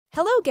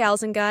Hello,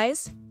 gals and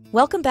guys!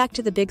 Welcome back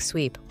to The Big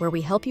Sweep, where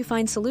we help you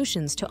find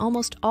solutions to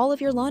almost all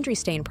of your laundry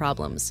stain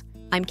problems.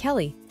 I'm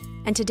Kelly,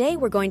 and today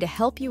we're going to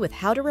help you with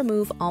how to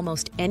remove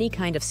almost any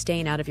kind of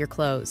stain out of your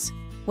clothes.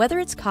 Whether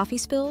it's coffee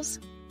spills,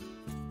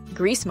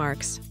 grease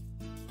marks,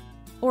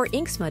 or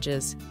ink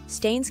smudges,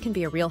 stains can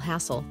be a real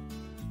hassle.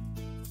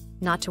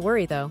 Not to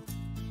worry, though.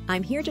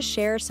 I'm here to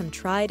share some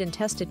tried and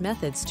tested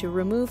methods to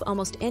remove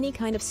almost any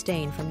kind of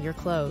stain from your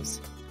clothes.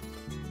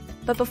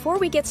 But before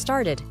we get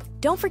started,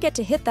 don't forget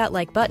to hit that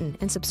like button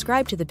and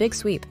subscribe to The Big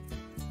Sweep.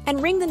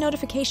 And ring the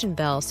notification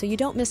bell so you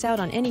don't miss out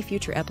on any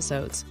future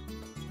episodes.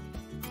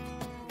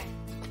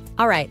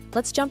 Alright,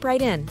 let's jump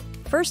right in.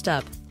 First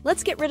up,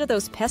 let's get rid of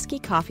those pesky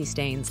coffee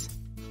stains.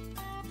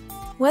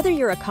 Whether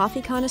you're a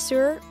coffee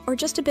connoisseur or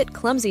just a bit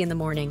clumsy in the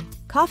morning,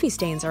 coffee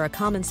stains are a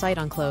common sight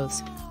on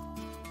clothes.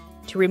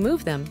 To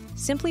remove them,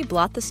 simply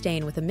blot the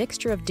stain with a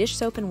mixture of dish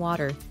soap and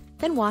water,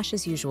 then wash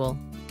as usual.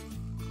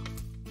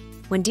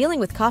 When dealing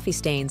with coffee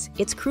stains,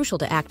 it's crucial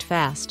to act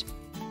fast.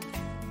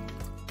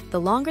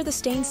 The longer the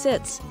stain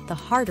sits, the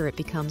harder it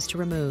becomes to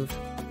remove.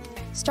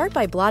 Start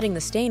by blotting the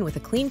stain with a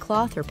clean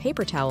cloth or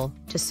paper towel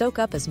to soak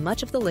up as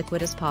much of the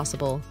liquid as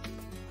possible.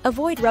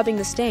 Avoid rubbing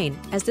the stain,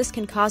 as this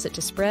can cause it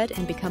to spread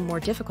and become more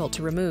difficult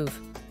to remove.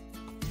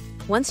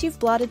 Once you've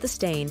blotted the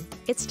stain,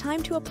 it's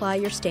time to apply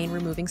your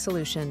stain-removing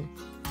solution.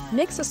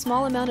 Mix a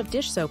small amount of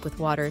dish soap with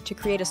water to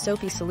create a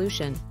soapy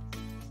solution.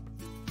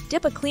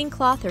 Dip a clean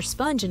cloth or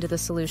sponge into the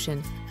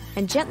solution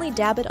and gently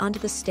dab it onto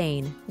the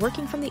stain,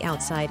 working from the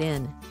outside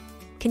in.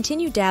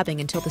 Continue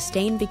dabbing until the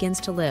stain begins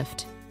to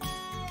lift.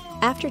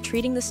 After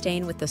treating the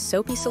stain with the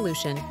soapy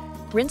solution,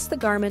 rinse the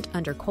garment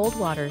under cold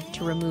water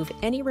to remove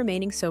any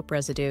remaining soap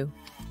residue.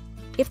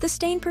 If the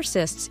stain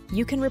persists,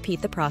 you can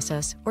repeat the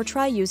process or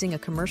try using a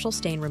commercial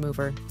stain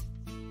remover.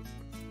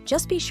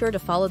 Just be sure to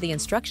follow the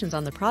instructions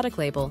on the product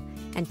label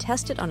and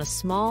test it on a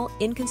small,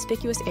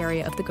 inconspicuous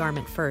area of the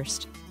garment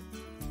first.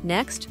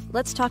 Next,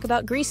 let's talk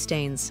about grease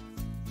stains.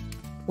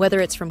 Whether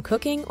it's from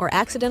cooking or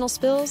accidental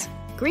spills,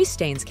 grease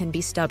stains can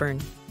be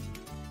stubborn.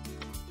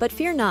 But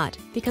fear not,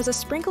 because a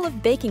sprinkle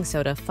of baking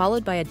soda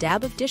followed by a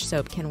dab of dish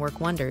soap can work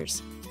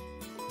wonders.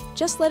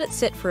 Just let it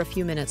sit for a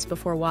few minutes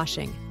before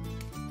washing.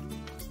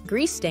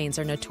 Grease stains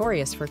are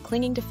notorious for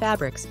clinging to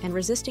fabrics and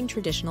resisting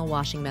traditional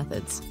washing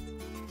methods.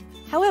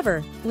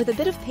 However, with a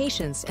bit of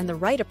patience and the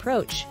right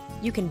approach,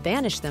 you can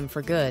banish them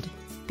for good.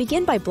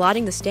 Begin by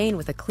blotting the stain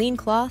with a clean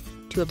cloth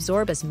to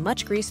absorb as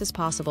much grease as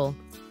possible.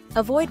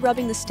 Avoid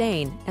rubbing the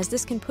stain, as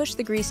this can push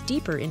the grease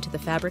deeper into the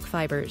fabric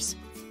fibers.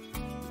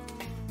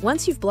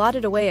 Once you've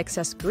blotted away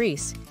excess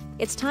grease,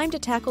 it's time to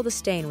tackle the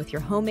stain with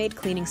your homemade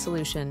cleaning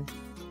solution.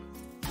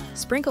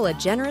 Sprinkle a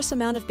generous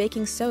amount of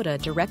baking soda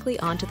directly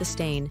onto the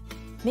stain,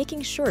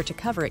 making sure to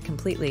cover it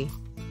completely.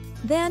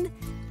 Then,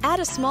 add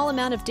a small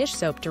amount of dish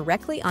soap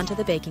directly onto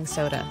the baking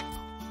soda.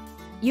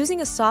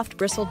 Using a soft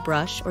bristled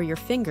brush or your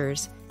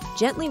fingers,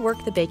 gently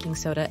work the baking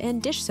soda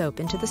and dish soap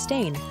into the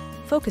stain,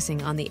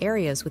 focusing on the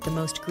areas with the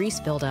most grease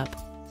buildup.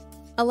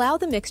 Allow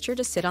the mixture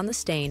to sit on the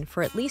stain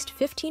for at least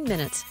 15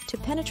 minutes to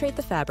penetrate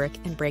the fabric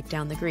and break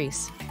down the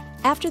grease.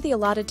 After the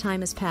allotted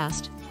time has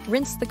passed,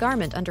 rinse the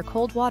garment under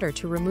cold water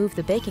to remove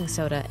the baking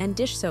soda and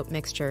dish soap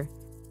mixture.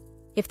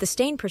 If the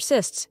stain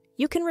persists,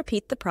 you can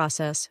repeat the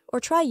process or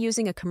try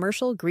using a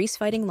commercial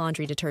grease-fighting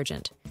laundry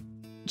detergent.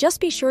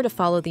 Just be sure to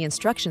follow the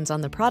instructions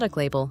on the product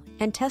label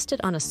and test it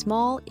on a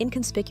small,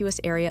 inconspicuous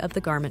area of the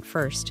garment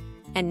first.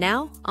 And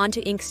now, on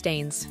to ink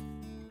stains.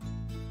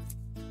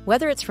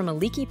 Whether it's from a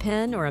leaky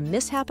pen or a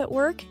mishap at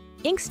work,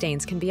 ink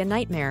stains can be a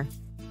nightmare.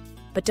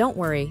 But don't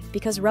worry,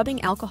 because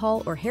rubbing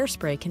alcohol or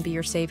hairspray can be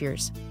your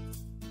saviors.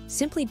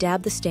 Simply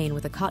dab the stain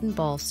with a cotton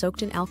ball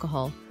soaked in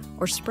alcohol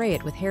or spray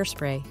it with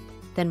hairspray.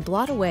 Then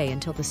blot away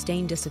until the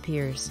stain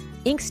disappears.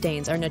 Ink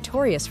stains are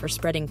notorious for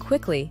spreading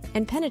quickly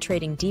and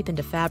penetrating deep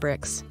into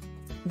fabrics.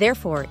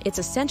 Therefore, it's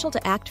essential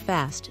to act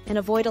fast and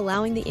avoid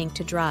allowing the ink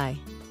to dry.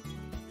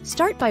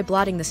 Start by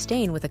blotting the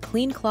stain with a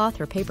clean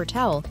cloth or paper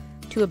towel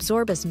to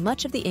absorb as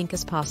much of the ink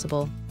as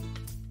possible.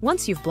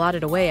 Once you've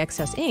blotted away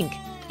excess ink,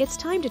 it's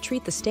time to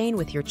treat the stain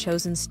with your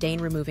chosen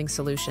stain-removing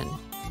solution.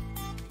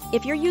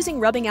 If you're using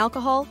rubbing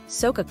alcohol,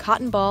 soak a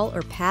cotton ball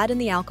or pad in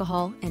the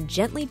alcohol and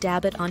gently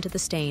dab it onto the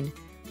stain,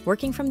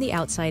 working from the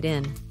outside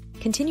in.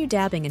 Continue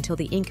dabbing until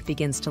the ink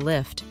begins to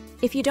lift.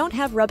 If you don't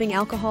have rubbing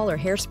alcohol or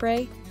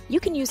hairspray, you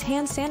can use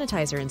hand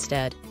sanitizer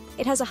instead.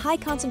 It has a high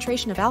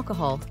concentration of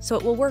alcohol, so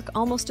it will work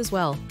almost as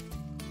well.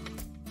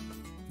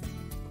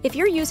 If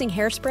you're using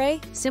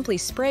hairspray, simply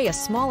spray a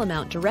small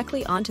amount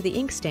directly onto the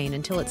ink stain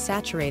until it's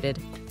saturated.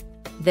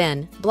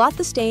 Then, blot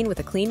the stain with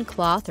a clean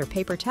cloth or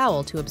paper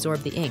towel to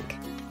absorb the ink.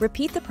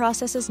 Repeat the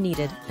process as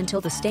needed until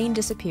the stain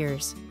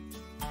disappears.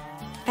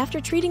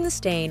 After treating the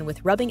stain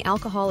with rubbing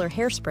alcohol or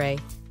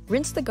hairspray,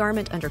 rinse the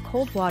garment under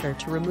cold water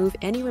to remove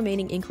any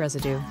remaining ink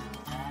residue.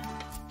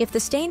 If the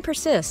stain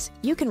persists,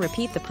 you can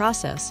repeat the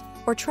process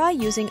or try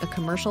using a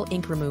commercial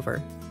ink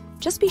remover.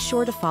 Just be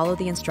sure to follow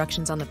the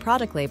instructions on the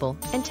product label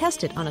and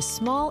test it on a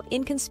small,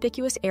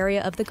 inconspicuous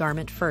area of the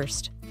garment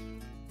first.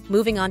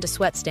 Moving on to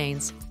sweat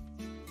stains.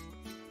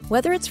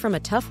 Whether it's from a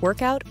tough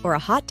workout or a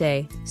hot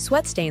day,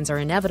 sweat stains are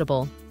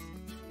inevitable.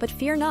 But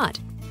fear not,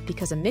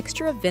 because a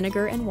mixture of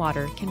vinegar and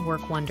water can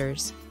work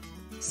wonders.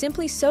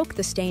 Simply soak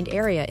the stained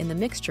area in the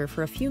mixture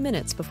for a few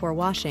minutes before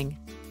washing.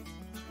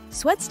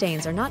 Sweat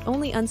stains are not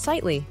only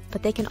unsightly,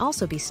 but they can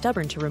also be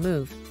stubborn to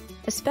remove,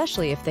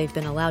 especially if they've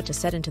been allowed to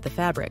set into the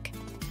fabric.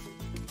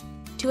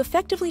 To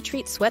effectively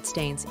treat sweat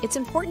stains, it's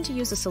important to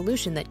use a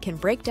solution that can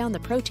break down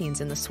the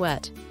proteins in the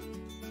sweat.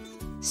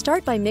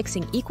 Start by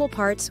mixing equal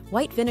parts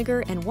white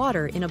vinegar and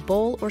water in a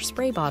bowl or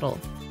spray bottle.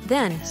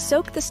 Then,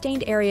 soak the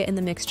stained area in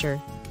the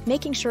mixture,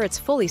 making sure it's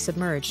fully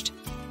submerged.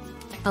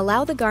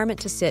 Allow the garment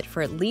to sit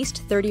for at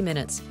least 30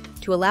 minutes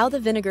to allow the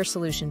vinegar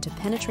solution to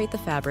penetrate the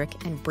fabric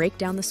and break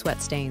down the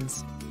sweat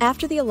stains.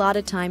 After the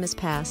allotted time has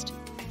passed,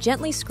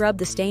 gently scrub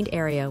the stained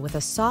area with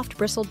a soft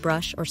bristled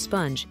brush or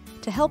sponge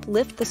to help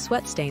lift the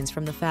sweat stains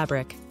from the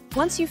fabric.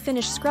 Once you've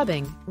finished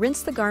scrubbing,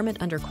 rinse the garment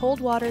under cold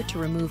water to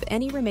remove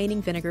any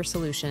remaining vinegar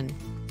solution.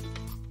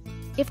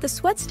 If the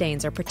sweat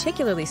stains are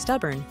particularly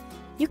stubborn,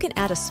 you can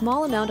add a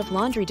small amount of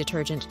laundry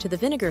detergent to the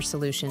vinegar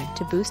solution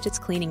to boost its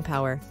cleaning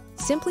power.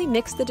 Simply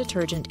mix the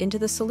detergent into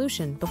the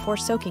solution before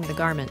soaking the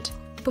garment.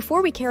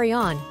 Before we carry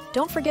on,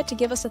 don't forget to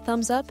give us a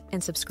thumbs up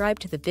and subscribe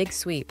to The Big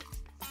Sweep.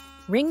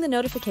 Ring the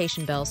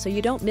notification bell so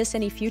you don't miss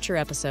any future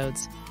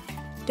episodes.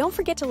 Don't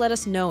forget to let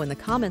us know in the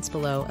comments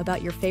below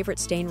about your favorite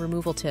stain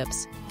removal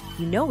tips.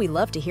 You know we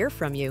love to hear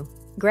from you.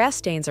 Grass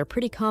stains are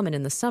pretty common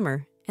in the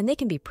summer, and they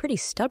can be pretty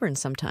stubborn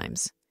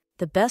sometimes.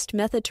 The best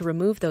method to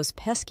remove those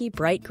pesky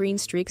bright green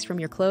streaks from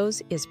your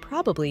clothes is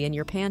probably in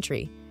your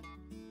pantry.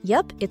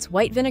 Yup, it's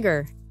white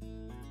vinegar.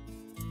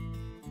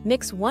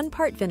 Mix 1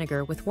 part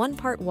vinegar with 1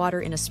 part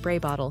water in a spray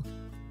bottle.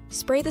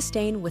 Spray the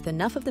stain with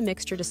enough of the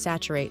mixture to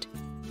saturate.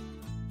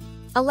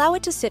 Allow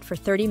it to sit for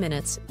 30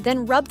 minutes,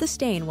 then rub the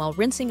stain while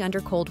rinsing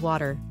under cold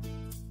water.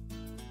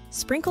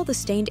 Sprinkle the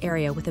stained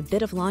area with a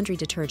bit of laundry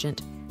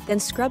detergent, then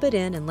scrub it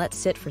in and let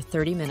sit for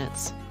 30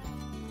 minutes.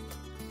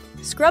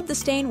 Scrub the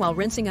stain while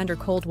rinsing under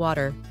cold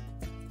water.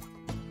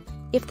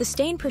 If the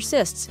stain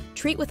persists,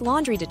 treat with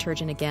laundry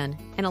detergent again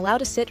and allow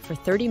to sit for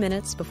 30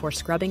 minutes before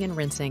scrubbing and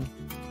rinsing.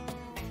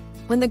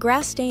 When the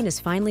grass stain is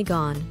finally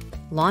gone,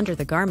 launder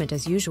the garment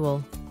as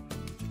usual.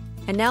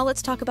 And now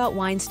let's talk about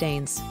wine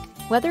stains.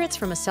 Whether it's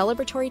from a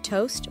celebratory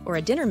toast or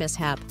a dinner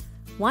mishap,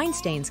 wine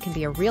stains can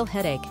be a real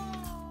headache.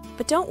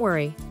 But don't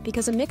worry,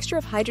 because a mixture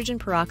of hydrogen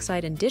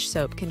peroxide and dish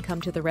soap can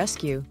come to the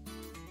rescue.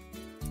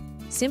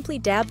 Simply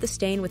dab the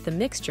stain with the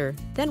mixture,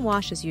 then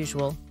wash as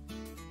usual.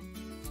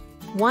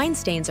 Wine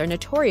stains are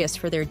notorious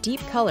for their deep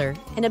color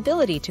and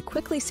ability to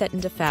quickly set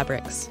into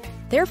fabrics.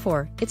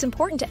 Therefore, it's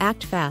important to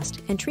act fast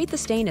and treat the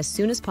stain as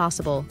soon as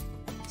possible.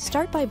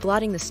 Start by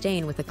blotting the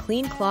stain with a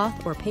clean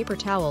cloth or paper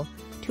towel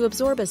to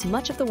absorb as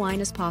much of the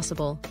wine as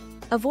possible.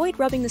 Avoid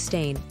rubbing the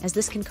stain, as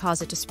this can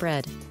cause it to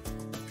spread.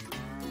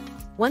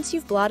 Once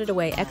you've blotted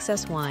away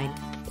excess wine,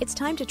 it's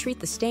time to treat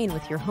the stain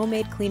with your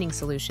homemade cleaning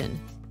solution.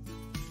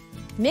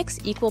 Mix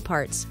equal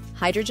parts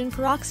hydrogen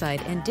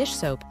peroxide and dish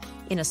soap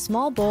in a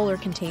small bowl or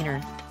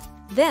container.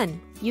 Then,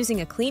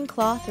 using a clean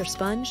cloth or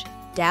sponge,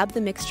 dab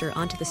the mixture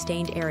onto the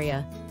stained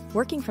area,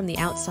 working from the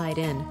outside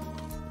in.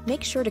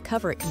 Make sure to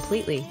cover it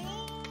completely.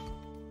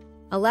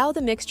 Allow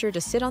the mixture to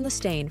sit on the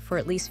stain for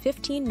at least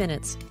 15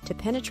 minutes to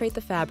penetrate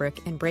the fabric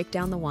and break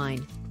down the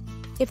wine.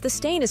 If the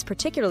stain is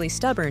particularly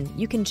stubborn,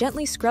 you can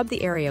gently scrub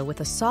the area with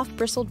a soft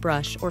bristled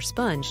brush or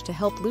sponge to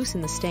help loosen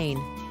the stain.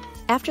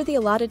 After the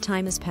allotted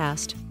time has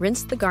passed,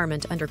 rinse the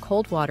garment under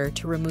cold water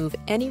to remove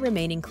any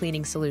remaining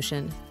cleaning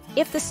solution.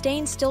 If the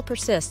stain still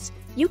persists,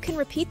 you can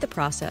repeat the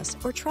process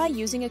or try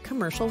using a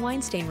commercial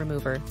wine stain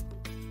remover.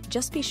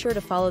 Just be sure to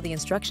follow the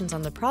instructions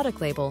on the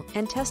product label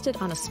and test it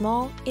on a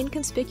small,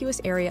 inconspicuous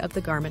area of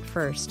the garment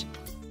first.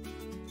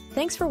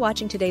 Thanks for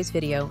watching today's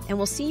video, and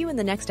we'll see you in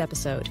the next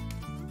episode.